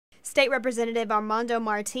State Representative Armando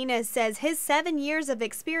Martinez says his 7 years of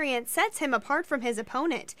experience sets him apart from his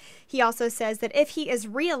opponent. He also says that if he is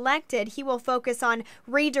re-elected, he will focus on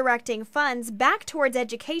redirecting funds back towards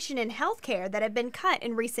education and health care that have been cut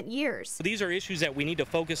in recent years. These are issues that we need to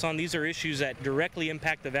focus on. These are issues that directly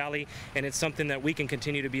impact the Valley, and it's something that we can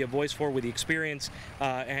continue to be a voice for. With the experience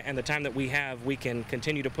and the time that we have, we can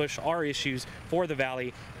continue to push our issues for the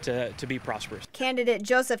Valley to be prosperous. Candidate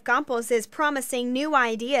Joseph Campos is promising new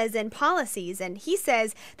ideas and policies, and he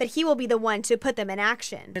says that he will be the one to put them in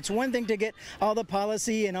action. It's one thing to get all the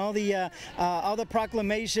policy and all the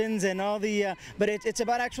proclamations and all the, but it's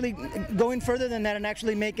about actually going further than that and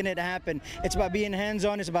actually making it happen. It's about being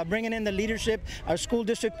hands-on. It's about bringing in the leadership, our school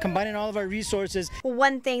district, combining all of our resources.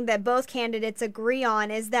 One thing that both candidates agree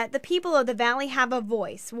on is that the people of the Valley have a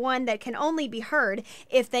voice, one that can only be heard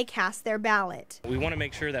if they cast their ballot. We want to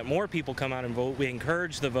make sure that more people come out and vote. We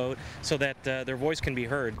encourage the vote so that their voice can be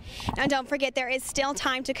heard. And don't forget, there is still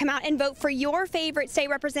time to come out and vote for your favorite State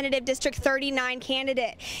Representative District 39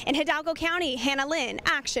 candidate. In Hidalgo County, Hannah Lynn,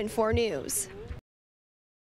 Action 4 News.